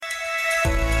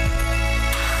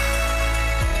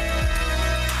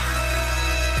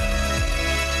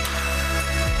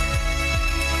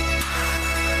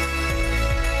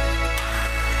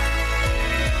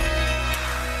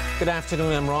Good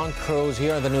afternoon, I'm Ron Cruz.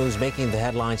 Here are the news making the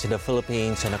headlines in the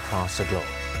Philippines and across the globe.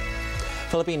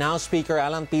 Philippine House Speaker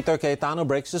Alan Peter Cayetano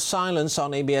breaks his silence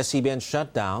on ABS-CBN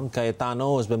shutdown.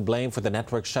 Cayetano has been blamed for the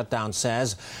network shutdown,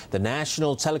 says the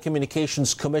National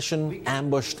Telecommunications Commission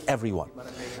ambushed everyone.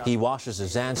 He washes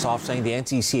his hands off, saying the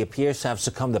NTC appears to have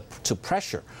succumbed to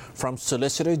pressure from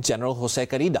Solicitor General Jose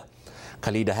Carida.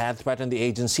 Carida had threatened the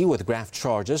agency with graft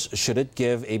charges should it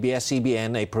give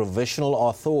ABS-CBN a provisional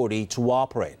authority to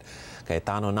operate.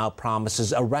 Cayetano now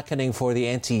promises a reckoning for the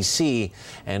NTC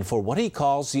and for what he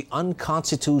calls the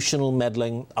unconstitutional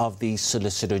meddling of the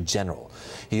Solicitor General.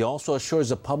 He also assures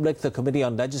the public the Committee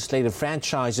on Legislative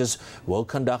Franchises will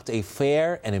conduct a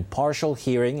fair and impartial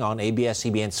hearing on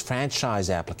ABS-CBN's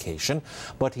franchise application,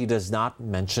 but he does not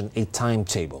mention a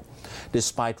timetable.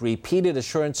 Despite repeated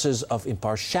assurances of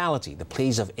impartiality, the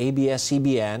pleas of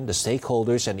ABS-CBN, the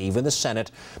stakeholders, and even the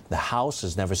Senate, the House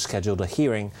has never scheduled a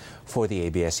hearing for the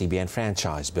ABS-CBN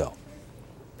franchise bill.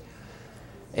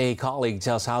 A colleague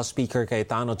tells House Speaker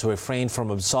Cayetano to refrain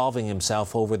from absolving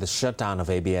himself over the shutdown of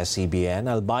ABS-CBN.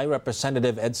 Albay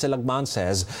Representative Edsel Lagman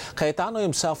says Cayetano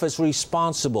himself is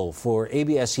responsible for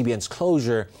ABS-CBN's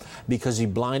closure because he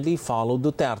blindly followed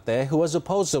Duterte, who has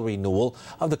opposed the renewal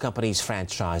of the company's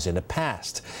franchise in the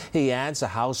past. He adds the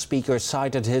House Speaker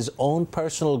cited his own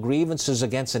personal grievances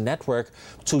against the network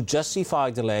to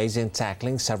justify delays in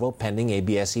tackling several pending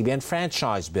ABS-CBN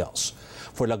franchise bills.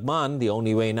 For Lagman, the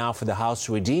only way now for the House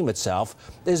to redeem itself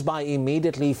is by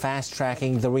immediately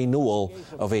fast-tracking the renewal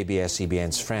of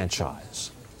ABS-CBN's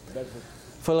franchise.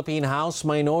 Philippine House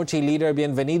Minority Leader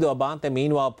Bienvenido Abante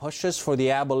meanwhile pushes for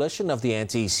the abolition of the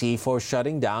NTC for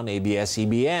shutting down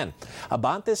ABS-CBN.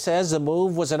 Abante says the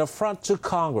move was an affront to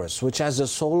Congress, which has the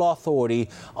sole authority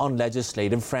on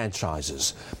legislative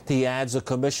franchises. He adds the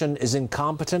commission is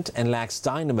incompetent and lacks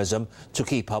dynamism to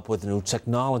keep up with new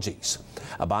technologies.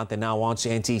 Abante now wants the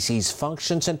NTC's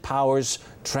functions and powers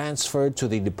transferred to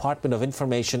the Department of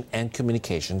Information and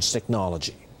Communications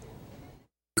Technology.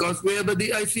 Because we have a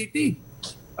DICT.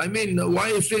 I mean, why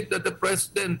is it that the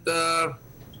president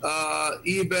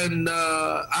even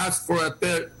asked for a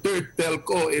third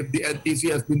telco if the NTC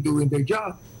has been doing their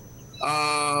job?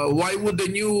 Why would the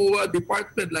new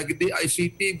department like the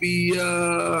ICT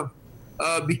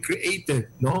be created,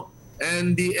 no?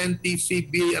 And the NTC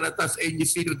be an attached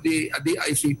agency to the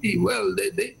ICT? Well,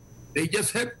 they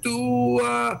just have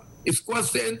to squash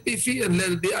the NTC and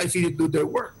let the ICT do their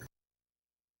work.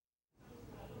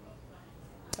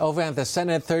 Over at the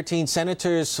Senate, 13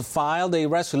 senators filed a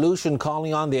resolution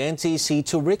calling on the NTC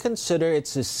to reconsider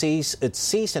its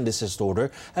cease and desist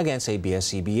order against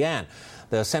ABS-CBN.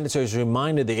 The senators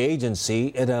reminded the agency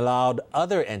it allowed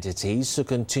other entities to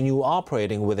continue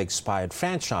operating with expired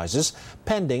franchises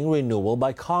pending renewal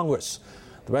by Congress.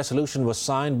 The resolution was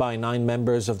signed by 9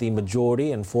 members of the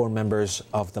majority and 4 members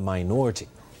of the minority.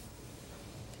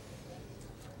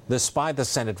 Despite the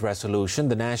Senate resolution,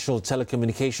 the National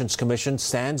Telecommunications Commission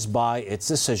stands by its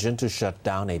decision to shut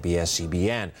down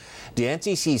ABS-CBN. The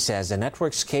NTC says the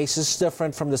network's case is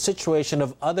different from the situation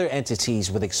of other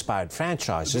entities with expired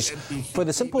franchises for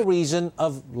the simple reason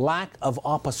of lack of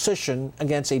opposition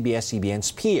against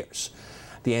ABS-CBN's peers.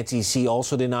 The NTC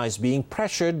also denies being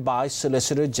pressured by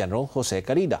Solicitor General Jose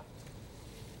Carida.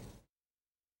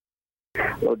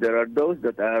 Well, there are those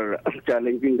that are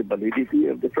challenging the validity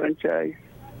of the franchise.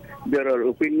 There are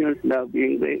opinions now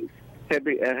being raised, have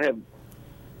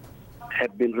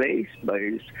been raised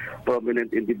by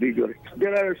prominent individuals.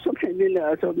 There are so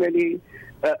many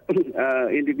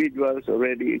individuals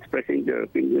already expressing their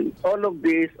opinion. All of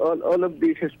this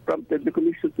has prompted the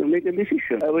Commission to make a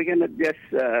decision. We cannot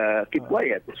just keep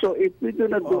quiet. So if we do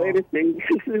not do anything,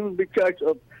 we will be charged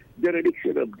of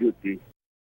dereliction of duty.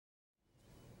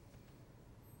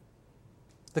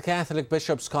 The Catholic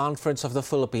Bishops' Conference of the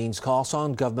Philippines calls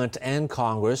on government and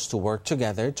Congress to work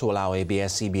together to allow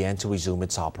ABS-CBN to resume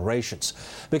its operations.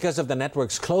 Because of the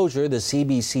network's closure, the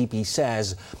CBCP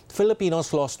says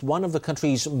Filipinos lost one of the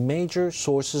country's major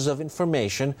sources of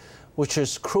information, which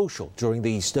is crucial during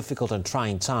these difficult and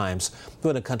trying times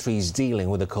when the country is dealing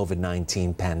with the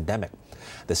COVID-19 pandemic.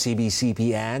 The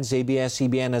CBCP adds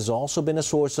ABS-CBN has also been a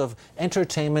source of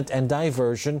entertainment and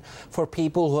diversion for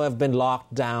people who have been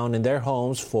locked down in their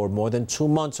homes for more than 2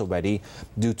 months already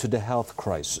due to the health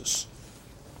crisis.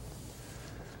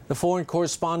 The Foreign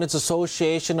Correspondents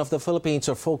Association of the Philippines,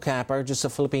 or FOCAP, urges the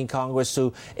Philippine Congress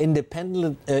to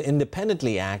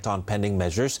independently act on pending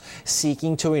measures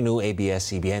seeking to renew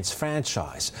ABS-CBN's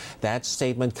franchise. That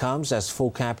statement comes as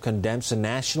FOCAP condemns the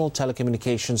National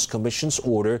Telecommunications Commission's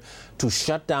order to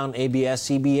shut down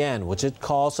ABS-CBN, which it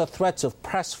calls a threat to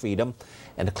press freedom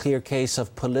and a clear case of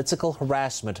political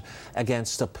harassment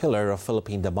against a pillar of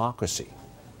Philippine democracy.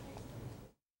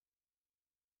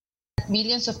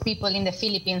 Millions of people in the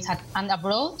Philippines and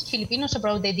abroad, Filipinos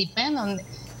abroad, they depend on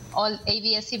all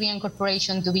ABS-CBN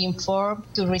Corporation to be informed,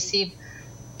 to receive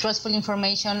trustful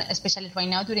information, especially right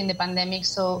now during the pandemic.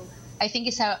 So I think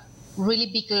it's a really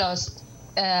big loss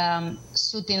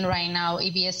suiting right now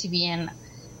ABS-CBN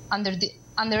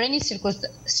under any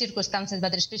circumstances,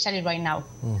 but especially right now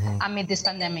amid this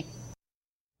pandemic.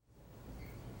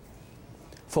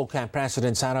 Phocam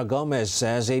President Sara Gomez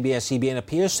says ABS-CBN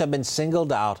appears to have been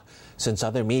singled out since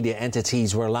other media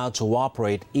entities were allowed to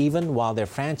operate even while their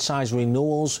franchise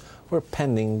renewals were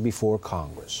pending before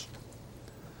Congress.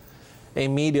 A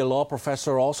media law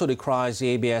professor also decries the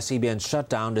ABS-CBN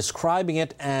shutdown, describing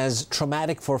it as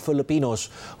traumatic for Filipinos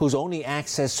whose only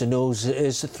access to news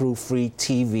is through free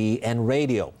TV and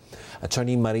radio.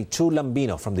 Attorney Marichu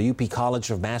Lambino from the UP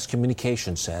College of Mass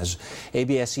Communication says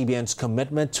ABS-CBN's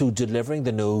commitment to delivering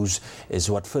the news is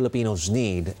what Filipinos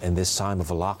need in this time of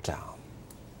a lockdown.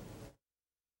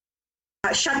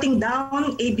 Shutting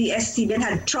down ABS-CBN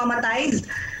had traumatized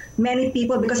many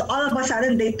people because all of a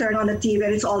sudden they turn on the TV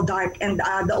and it's all dark, and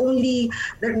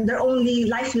their only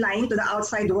lifeline to the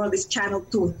outside world is Channel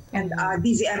 2 and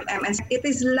DZMM, and it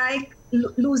is like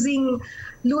losing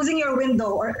your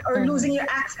window or losing your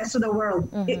access to the world.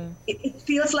 It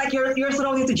feels like you're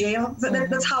thrown into jail. So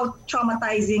that's how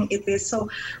traumatizing it is. So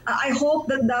I hope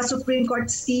that the Supreme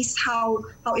Court sees how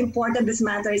important this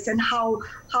matter is and how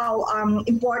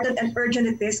important and urgent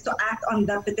it is to act on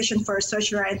the petition for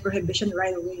search warrant and prohibition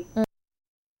right away.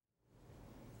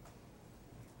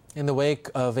 In the wake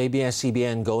of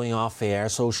ABS-CBN going off air,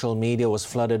 social media was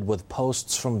flooded with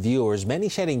posts from viewers, many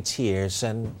shedding tears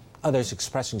and others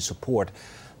expressing support.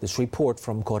 This report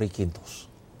from Cory Quintos.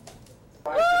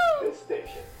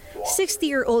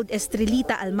 60-year-old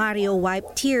Estrelita Almario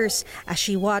wiped tears as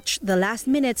she watched the last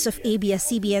minutes of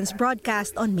ABS-CBN's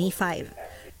broadcast on May 5.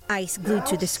 Eyes glued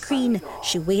to the screen,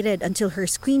 she waited until her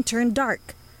screen turned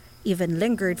dark, even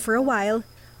lingered for a while,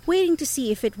 waiting to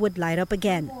see if it would light up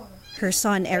again. Her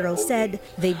son Errol said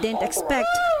they didn't expect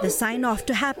the sign-off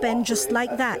to happen just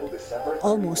like that,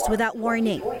 almost without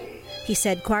warning. He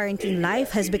said quarantine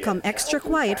life has become extra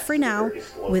quiet for now,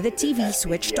 with the TV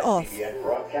switched off.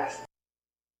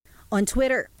 On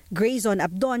Twitter, Grayson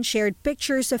Abdon shared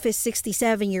pictures of his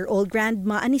 67-year-old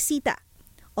grandma Anisita,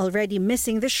 already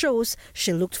missing the shows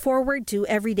she looked forward to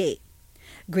every day.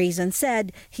 Grayson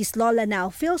said his lola now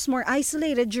feels more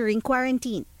isolated during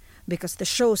quarantine because the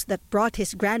shows that brought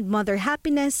his grandmother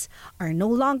happiness are no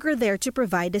longer there to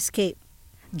provide escape.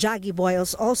 Jaggy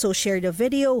Boyles also shared a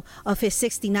video of his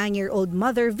 69-year-old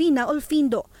mother, Vina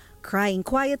Olfindo, crying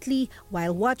quietly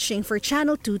while watching for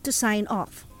Channel 2 to sign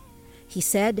off. He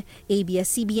said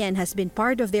ABS-CBN has been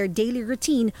part of their daily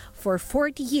routine for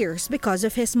 40 years because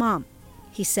of his mom.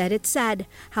 He said it's sad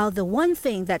how the one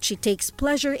thing that she takes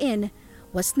pleasure in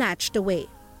was snatched away.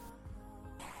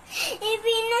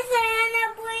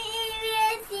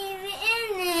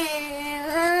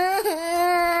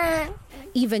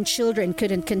 Even children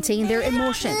couldn't contain their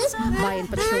emotions. Bayan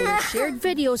Patroller shared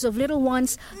videos of little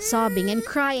ones sobbing and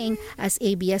crying as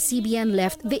ABS-CBN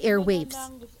left the airwaves.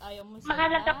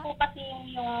 Mahalaga po kasi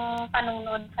yung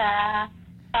panunod sa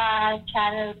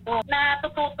Channel 2.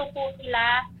 Natututo po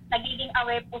sila, nagiging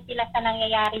aware po sila sa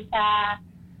nangyayari sa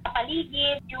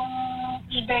paligid. Yung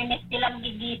eagerness nila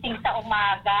gigising sa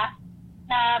umaga,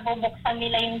 na bubuksan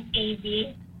nila yung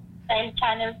TV. Dahil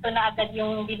Channel 2 na agad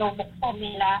yung binubuksan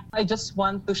nila. I just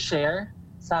want to share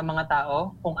sa mga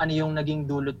tao kung ano yung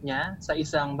naging dulot niya sa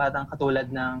isang batang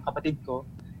katulad ng kapatid ko.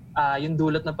 Yung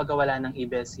dulot ng pagkawala ng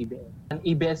ABS-CBN. Ang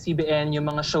ABS-CBN, yung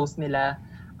mga shows nila,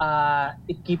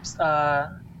 it keeps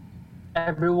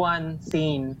everyone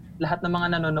sane. Lahat ng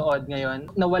mga nanonood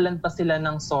ngayon, nawalan pa sila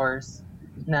ng source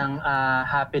ng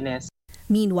happiness.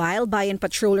 Meanwhile, Bayan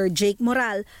Patroller Jake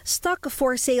Moral stuck a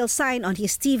for sale sign on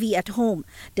his TV at home.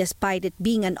 Despite it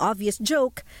being an obvious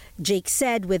joke, Jake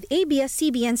said with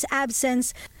ABS-CBN's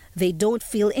absence, they don't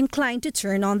feel inclined to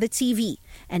turn on the TV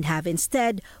and have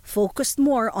instead focused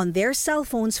more on their cell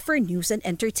phones for news and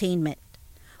entertainment.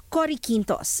 Cory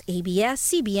Quintos,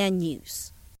 ABS-CBN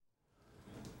News.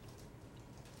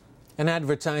 An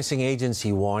advertising agency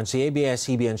warns the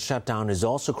ABS-CBN shutdown is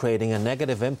also creating a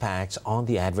negative impact on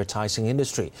the advertising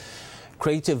industry.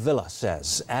 Creative Villa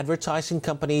says advertising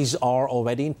companies are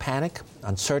already in panic,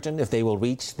 uncertain if they will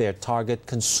reach their target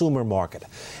consumer market.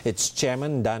 Its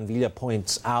chairman, Dan Villa,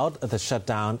 points out the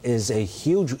shutdown is a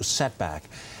huge setback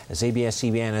as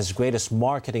ABS-CBN has greatest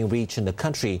marketing reach in the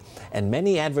country and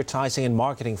many advertising and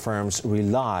marketing firms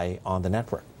rely on the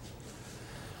network.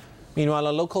 Meanwhile,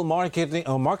 a local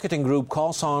marketing group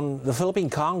calls on the Philippine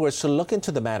Congress to look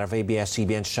into the matter of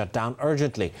ABS-CBN's shutdown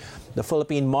urgently. The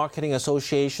Philippine Marketing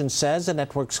Association says the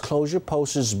network's closure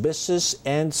poses business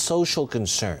and social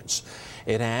concerns.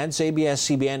 It adds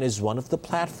ABS-CBN is one of the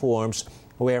platforms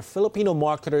where Filipino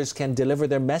marketers can deliver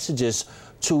their messages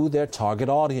to their target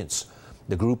audience.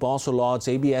 The group also lauds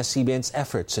ABS-CBN's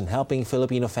efforts in helping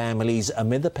Filipino families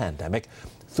amid the pandemic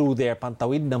through their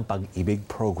Pantawid ng Pag-ibig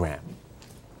program.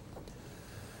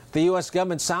 The U.S.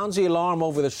 government sounds the alarm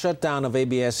over the shutdown of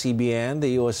ABS-CBN. The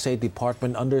U.S. State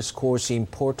Department underscores the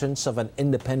importance of an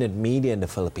independent media in the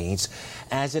Philippines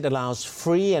as it allows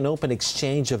free and open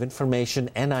exchange of information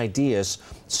and ideas,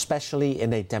 especially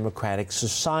in a democratic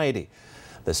society.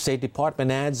 The State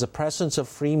Department adds the presence of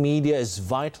free media is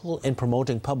vital in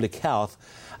promoting public health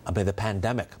amid the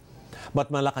pandemic. But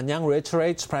Malacanang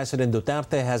reiterates President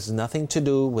Duterte has nothing to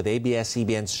do with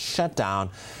ABS-CBN's shutdown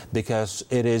because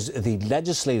it is the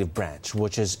legislative branch,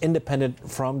 which is independent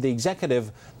from the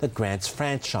executive, that grants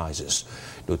franchises.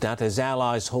 Duterte's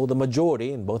allies hold the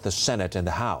majority in both the Senate and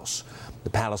the House.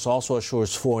 The palace also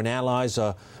assures foreign allies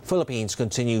the Philippines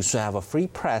continues to have a free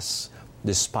press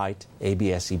despite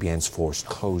ABS-CBN's forced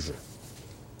closure.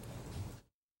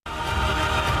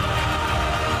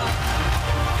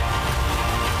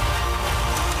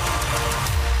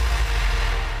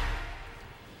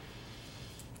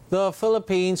 The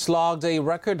Philippines logged a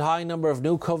record high number of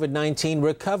new COVID-19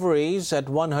 recoveries at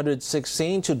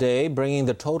 116 today, bringing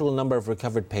the total number of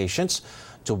recovered patients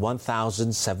to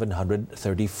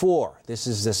 1,734. This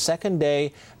is the second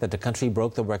day that the country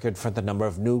broke the record for the number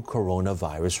of new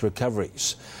coronavirus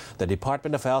recoveries. The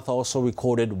Department of Health also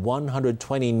recorded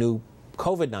 120 new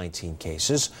COVID-19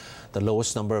 cases, the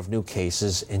lowest number of new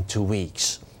cases in 2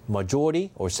 weeks.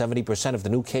 Majority, or 70% of the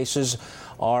new cases,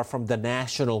 are from the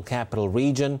National Capital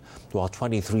Region, while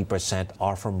 23%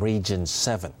 are from Region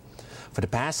 7. For the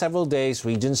past several days,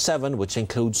 Region 7, which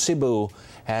includes Cebu,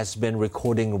 has been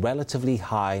recording relatively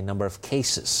high number of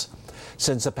cases.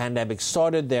 Since the pandemic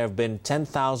started, there have been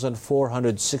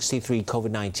 10,463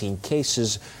 COVID-19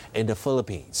 cases in the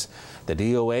Philippines. The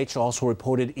DOH also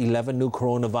reported 11 new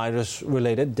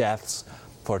coronavirus-related deaths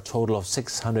for a total of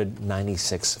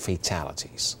 696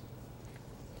 fatalities.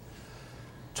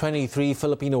 23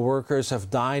 Filipino workers have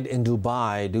died in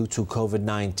Dubai due to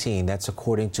COVID-19. That's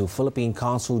according to Philippine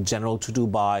Consul General to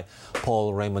Dubai,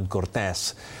 Paul Raymond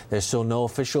Cortes. There's still no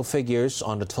official figures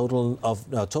on the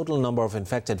total number of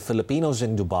infected Filipinos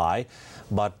in Dubai,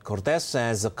 but Cortes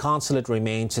says the consulate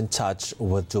remains in touch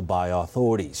with Dubai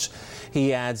authorities.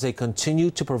 He adds they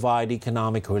continue to provide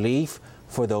economic relief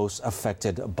for those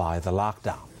affected by the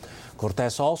lockdown.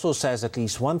 Cortes also says at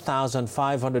least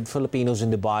 1,500 Filipinos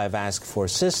in Dubai have asked for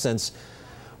assistance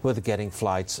with getting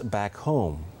flights back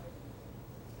home.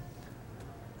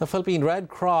 The Philippine Red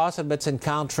Cross admits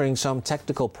encountering some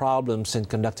technical problems in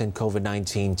conducting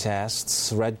COVID-19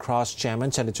 tests. Red Cross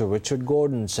Chairman Senator Richard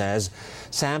Gordon says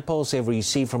samples they've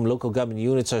received from local government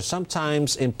units are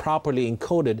sometimes improperly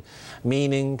encoded,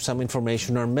 meaning some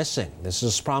information are missing. This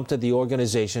has prompted the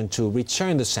organization to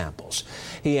return the samples.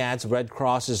 He adds Red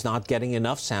Cross is not getting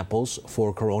enough samples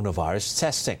for coronavirus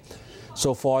testing.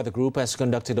 So far, the group has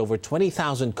conducted over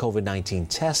 20,000 COVID-19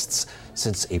 tests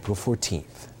since April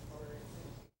 14th.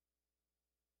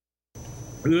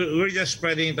 We're just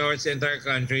spreading towards the entire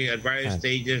country at various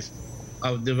stages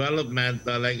of development,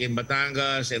 like in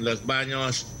Batangas and Los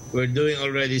Baños. We're doing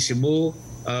already Cebu.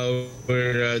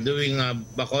 We're doing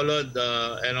Bacolod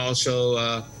and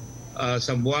also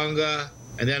Zamboanga.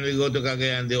 And then we go to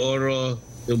Cagayan de Oro,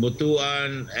 to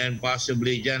Butuan, and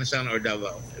possibly Jansan or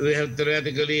Davao. We have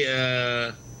theoretically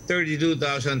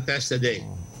 32,000 tests a day.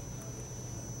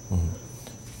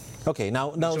 Okay, now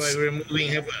that's why we're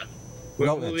moving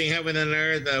heaven and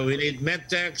earth. We need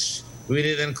medtechs, we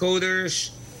need encoders,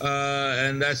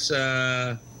 and that's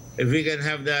if we can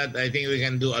have that, I think we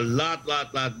can do a lot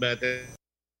better.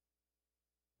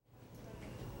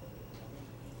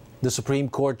 The Supreme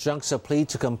Court junks a plea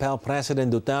to compel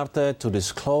President Duterte to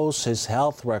disclose his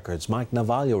health records. Mike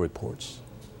Navallo reports.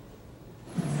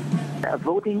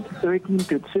 Voting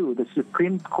 13-2, the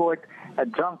Supreme Court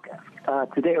junked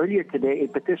earlier today a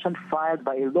petition filed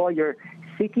by a lawyer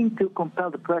seeking to compel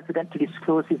the president to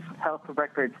disclose his health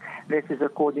records. This is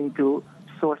according to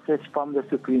sources from the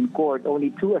Supreme Court.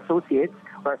 Only two associate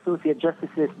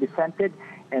justices dissented,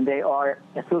 and they are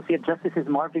Associate Justices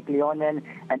Marvic Leonen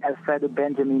and Alfredo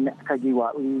Benjamin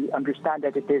Kagiwa. We understand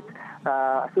that it is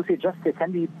Associate Justice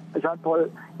Henry Jean-Paul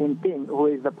Hinting who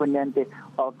is the ponente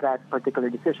of that particular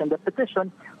decision. The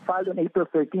petition, filed on April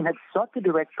 13, had sought to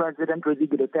direct President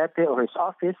Rodrigo Duterte or his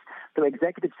office to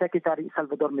Executive Secretary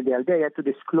Salvador Medialdea to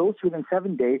disclose within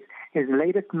 7 days his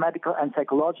latest medical and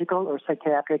psychological or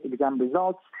psychiatric exam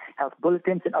results, health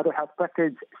bulletins, and other health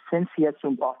records since he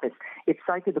assumed office. It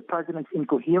cited the president's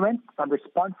incoherent,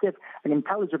 unresponsive, and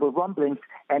unintelligible rumblings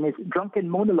and his drunken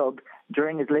monologue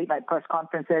during his late-night press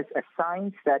conferences as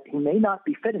signs that he may not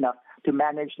be fit enough to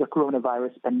manage the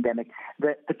coronavirus pandemic.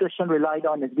 The petition relied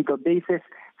on as legal basis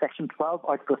Section 12,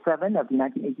 Article 7 of the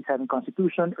 1987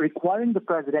 Constitution, requiring the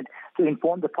president to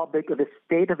inform the public of the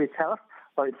state of his health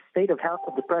or the state of health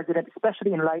of the president,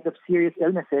 especially in light of serious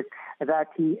illnesses that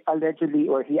he allegedly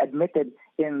or he admitted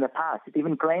in the past. It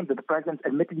even claimed that the president's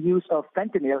admitted use of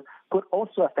fentanyl could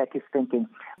also affect his thinking.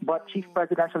 But Chief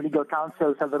Presidential Legal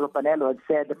Counsel Salvador Panelo had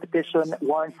said the petition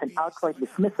warrants an outright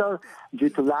dismissal due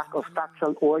to lack of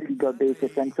factual or legal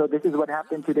basis. And so this is what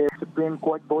happened to the Supreme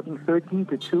Court, voting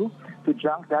 13-2 to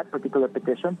junk that particular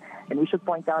petition. And we should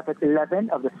point out that 11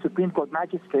 of the Supreme Court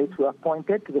magistrates were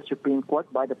appointed to the Supreme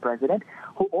Court by the president,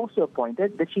 who also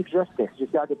appointed the Chief Justice,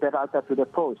 Juzgado Peralta, to the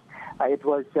post. It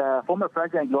was former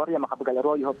President Gloria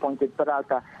Macapagal-Arroyo who appointed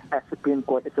Peralta as Supreme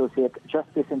Court Associate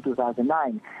Justice in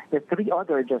 2009. The three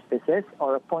other justices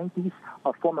are appointees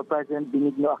of former President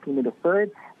Benigno Aquino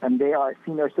III, and they are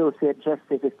Senior Associate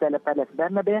Justice Estela Perez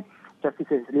Bernabe,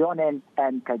 Justices Leonen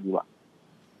and Kagiwa.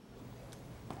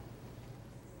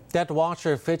 Debt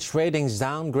watcher Fitch Ratings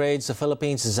downgrades the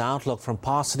Philippines' outlook from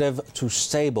positive to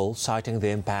stable, citing the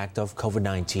impact of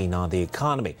COVID-19 on the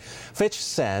economy. Fitch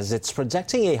says it's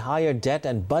projecting a higher debt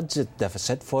and budget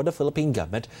deficit for the Philippine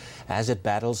government as it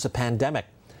battles the pandemic.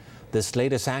 This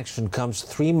latest action comes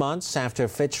 3 months after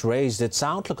Fitch raised its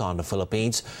outlook on the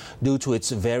Philippines due to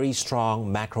its very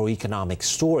strong macroeconomic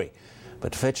story.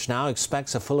 But Fitch now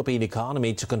expects the Philippine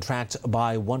economy to contract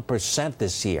by 1%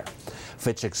 this year.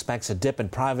 Fitch expects a dip in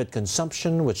private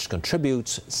consumption, which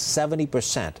contributes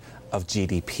 70% of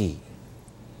GDP.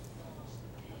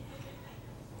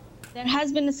 There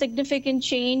has been a significant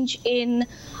change in,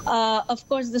 of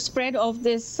course, the spread of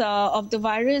this of the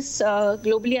virus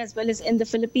globally as well as in the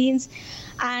Philippines,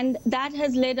 and that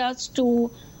has led us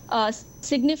to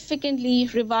significantly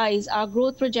revise our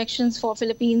growth projections for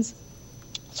Philippines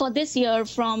for this year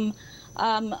from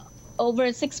over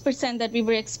 6% that we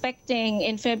were expecting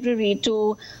in February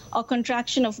to a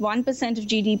contraction of 1% of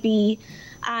GDP.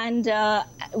 And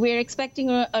we're expecting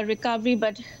a recovery,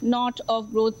 but not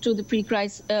of growth to the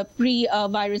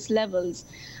pre-virus levels.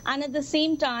 And at the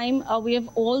same time, we have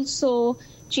also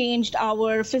changed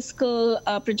our fiscal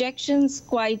projections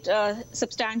quite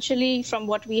substantially from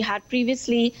what we had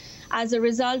previously as a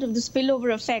result of the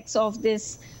spillover effects of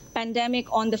this pandemic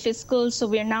on the fiscal. So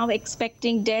we're now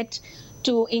expecting debt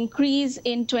to increase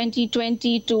in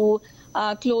 2020 to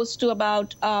close to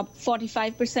about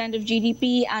 45% of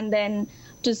GDP, and then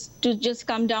to just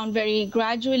come down very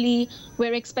gradually.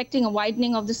 We're expecting a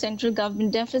widening of the central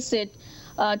government deficit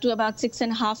to about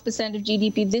 6.5% of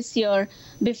GDP this year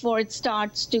before it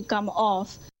starts to come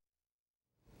off.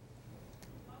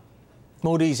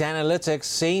 Moody's Analytics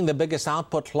seeing the biggest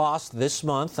output loss this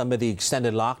month amid the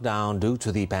extended lockdown due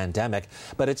to the pandemic,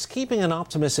 but it's keeping an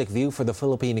optimistic view for the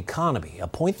Philippine economy, a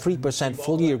 0.3%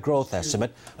 full-year growth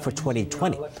estimate for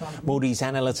 2020. Moody's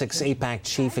Analytics APAC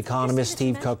chief economist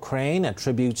Steve Cochrane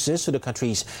attributes this to the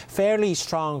country's fairly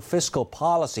strong fiscal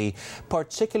policy,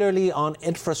 particularly on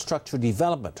infrastructure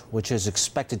development, which is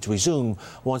expected to resume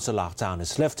once the lockdown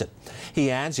is lifted. He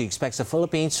adds he expects the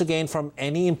Philippines to gain from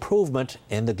any improvement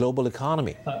in the global economy.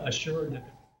 Assured that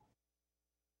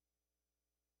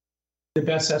the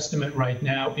best estimate right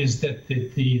now is that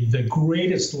the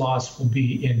greatest loss will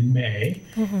be in May.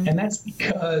 And that's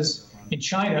because in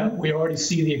China, we already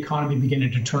see the economy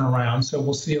beginning to turn around. So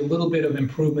we'll see a little bit of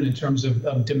improvement in terms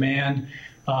of demand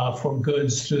for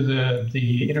goods through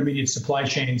the intermediate supply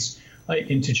chains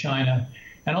into China.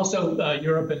 And also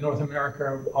Europe and North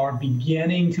America are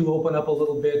beginning to open up a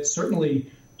little bit.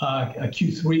 Certainly,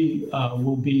 Q3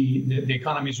 will be, the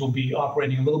economies will be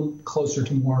operating a little closer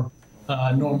to more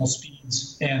normal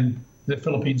speeds, and the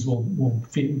Philippines will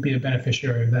be a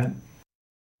beneficiary of that.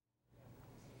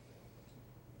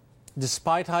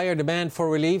 Despite higher demand for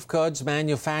relief goods,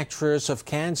 manufacturers of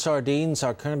canned sardines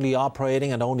are currently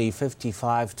operating at only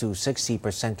 55 to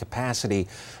 60% capacity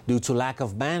due to lack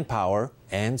of manpower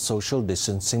and social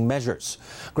distancing measures.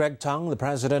 Greg Tung, the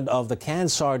president of the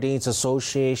Canned Sardines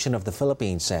Association of the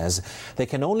Philippines, says they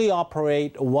can only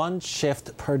operate one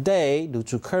shift per day due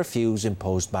to curfews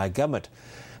imposed by government.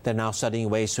 They're now studying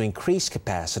ways to increase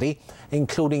capacity,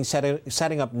 including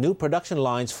setting up new production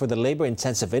lines for the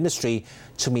labor-intensive industry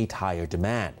to meet higher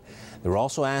demand. They're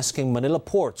also asking Manila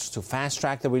ports to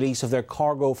fast-track the release of their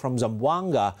cargo from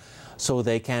Zamboanga so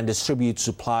they can distribute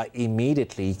supply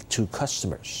immediately to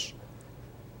customers.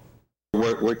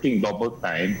 We're working double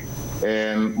time,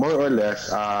 and more or less,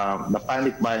 the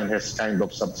panic buying has kind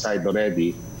of subsided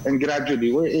already, and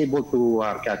gradually we're able to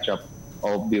catch up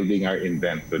of building our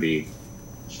inventory.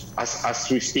 As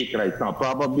we speak right now,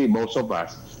 probably most of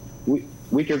us,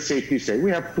 we can safely say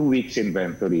we have 2 weeks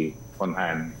inventory on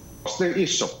hand. There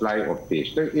is supply of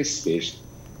fish, there is fish,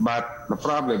 but the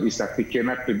problem is that we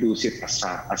cannot produce it as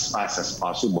fast as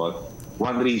possible.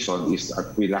 One reason is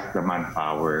that we lack the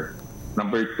manpower.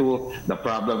 Number two, the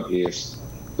problem is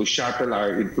to shuttle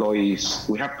our employees.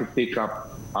 We have to pick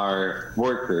up our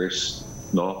workers,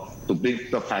 to bring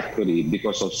to the factory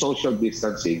because of social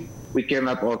distancing. We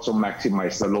cannot also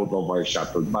maximize the load of our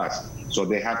shuttle bus. So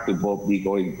they have to both be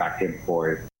going back and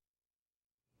forth.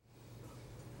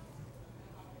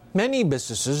 Many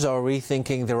businesses are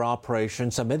rethinking their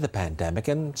operations amid the pandemic,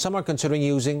 and some are considering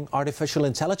using artificial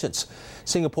intelligence.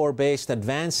 Singapore-based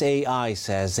Advance AI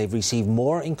says they've received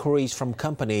more inquiries from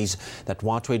companies that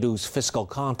want to reduce physical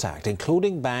contact,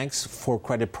 including banks for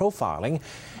credit profiling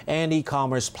and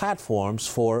e-commerce platforms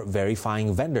for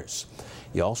verifying vendors.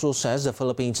 He also says the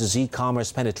Philippines'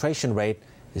 e-commerce penetration rate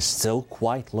is still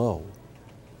quite low.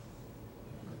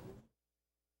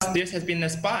 There has been a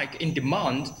spike in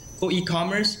demand for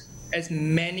e-commerce as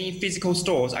many physical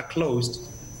stores are closed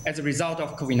as a result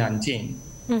of COVID-19.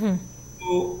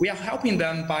 So we are helping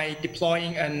them by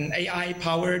deploying an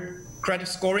AI-powered credit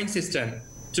scoring system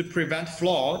to prevent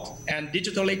fraud and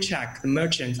digitally check the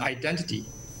merchant's identity,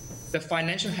 the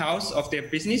financial health of their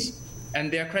business,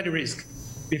 and their credit risk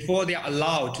before they are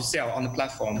allowed to sell on the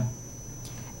platform.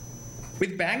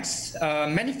 With banks,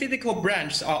 many physical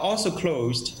branches are also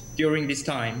closed during this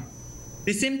time.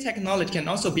 The same technology can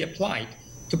also be applied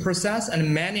to process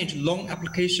and manage loan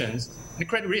applications and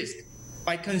credit risk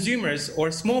by consumers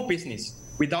or small business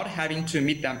without having to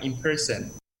meet them in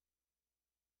person.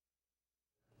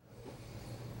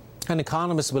 An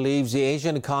economist believes the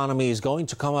Asian economy is going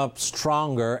to come up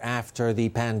stronger after the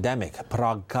pandemic.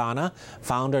 Parag Khanna,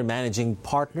 founder and managing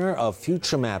partner of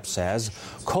FutureMap, says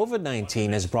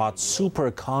COVID-19 has brought super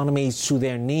economies to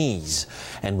their knees.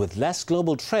 And with less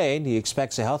global trade, he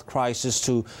expects a health crisis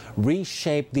to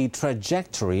reshape the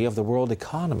trajectory of the world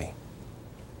economy.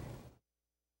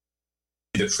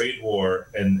 The trade war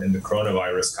and the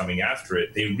coronavirus coming after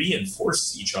it, they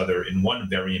reinforce each other in one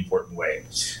very important way,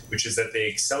 which is that they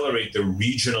accelerate the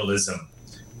regionalism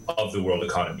of the world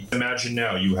economy. Imagine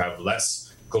now you have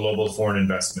less global foreign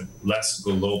investment, less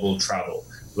global travel,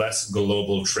 less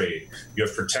global trade. You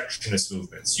have protectionist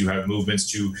movements. You have movements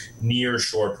to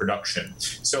near-shore production.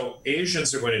 So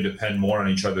Asians are going to depend more on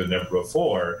each other than ever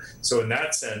before. So in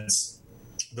that sense,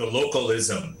 the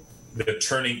localism, the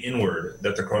turning inward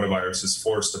that the coronavirus has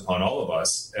forced upon all of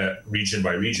us, region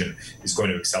by region, is going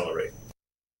to accelerate.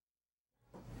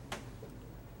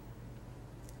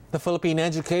 The Philippine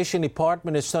Education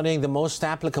Department is studying the most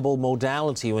applicable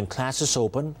modality when classes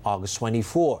open August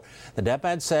 24. The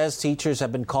DepEd says teachers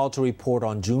have been called to report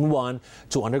on June 1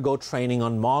 to undergo training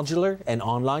on modular and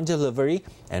online delivery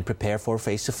and prepare for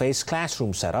face-to-face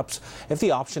classroom setups if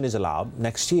the option is allowed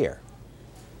next year.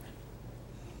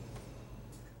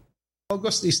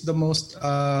 August is the most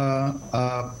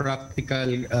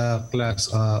practical class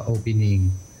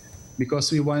opening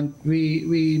because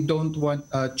we don't want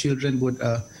children would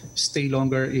stay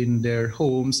longer in their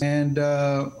homes, and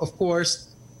of course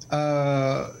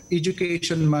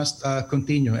education must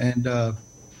continue, and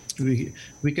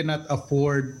we cannot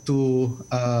afford to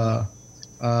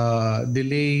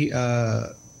delay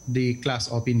the class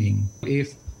opening.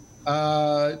 If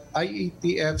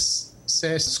IETF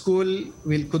says school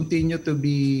will continue to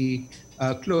be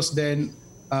closed, then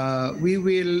we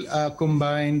will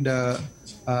combine the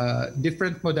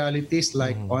different modalities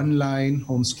like online,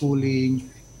 homeschooling,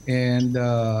 and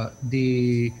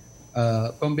the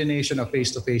combination of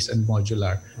face-to-face and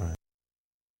modular. Right.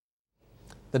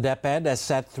 The DepEd has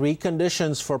set 3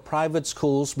 conditions for private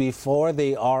schools before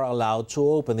they are allowed to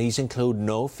open. These include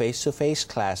no face-to-face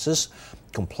classes,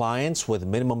 compliance with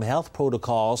minimum health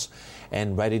protocols,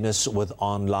 and readiness with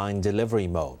online delivery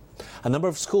mode. A number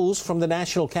of schools from the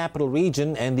National Capital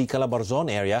Region and the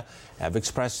Calabarzon area have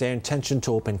expressed their intention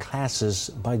to open classes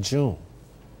by June.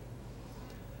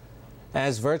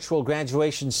 As virtual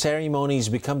graduation ceremonies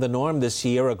become the norm this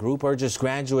year, a group urges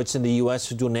graduates in the U.S.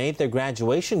 to donate their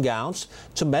graduation gowns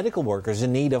to medical workers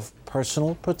in need of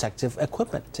personal protective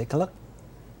equipment. Take a look.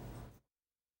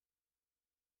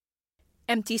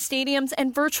 Empty stadiums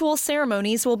and virtual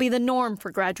ceremonies will be the norm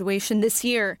for graduation this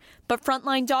year. But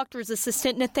frontline doctor's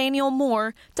assistant Nathaniel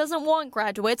Moore doesn't want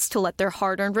graduates to let their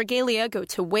hard-earned regalia go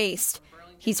to waste.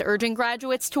 He's urging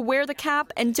graduates to wear the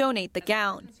cap and donate the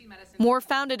gown. Moore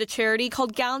founded a charity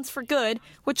called Gowns for Good,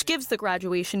 which gives the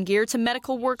graduation gear to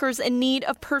medical workers in need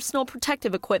of personal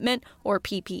protective equipment, or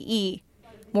PPE.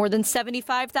 More than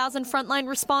 75,000 frontline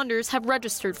responders have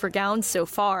registered for gowns so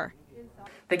far.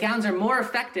 The gowns are more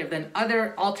effective than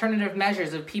other alternative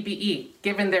measures of PPE,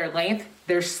 given their length,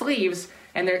 their sleeves,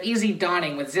 and their easy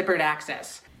donning with zippered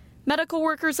access. Medical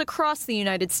workers across the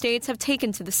United States have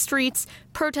taken to the streets,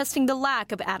 protesting the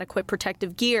lack of adequate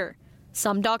protective gear.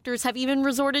 Some doctors have even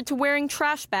resorted to wearing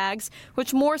trash bags,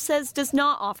 which Moore says does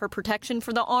not offer protection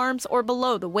for the arms or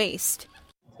below the waist.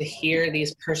 To hear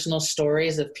these personal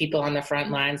stories of people on the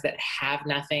front lines that have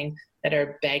nothing, that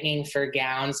are begging for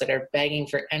gowns, that are begging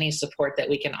for any support that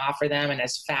we can offer them and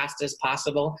as fast as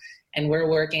possible. And we're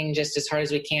working just as hard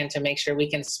as we can to make sure we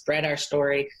can spread our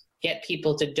story, get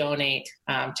people to donate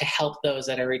to help those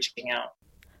that are reaching out.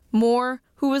 Moore,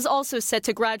 who was also set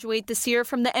to graduate this year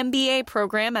from the MBA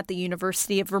program at the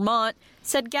University of Vermont,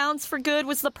 said Gowns for Good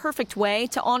was the perfect way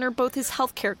to honor both his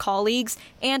healthcare colleagues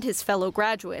and his fellow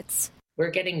graduates. We're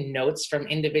getting notes from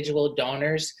individual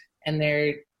donors, and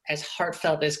they're as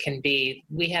heartfelt as can be.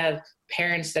 We have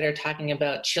parents that are talking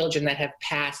about children that have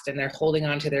passed and they're holding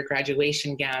on to their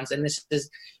graduation gowns, and this is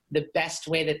the best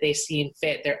way that they see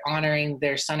fit. They're honoring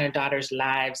their son or daughter's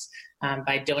lives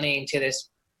by donating to this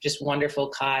just wonderful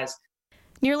cause.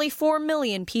 Nearly 4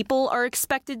 million people are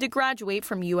expected to graduate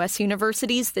from U.S.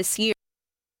 universities this year.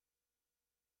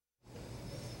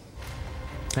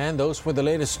 And those were the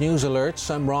latest news alerts.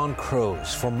 I'm Ron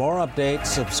Cruz. For more updates,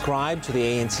 subscribe to the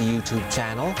ANC YouTube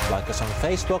channel, like us on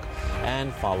Facebook,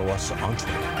 and follow us on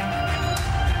Twitter.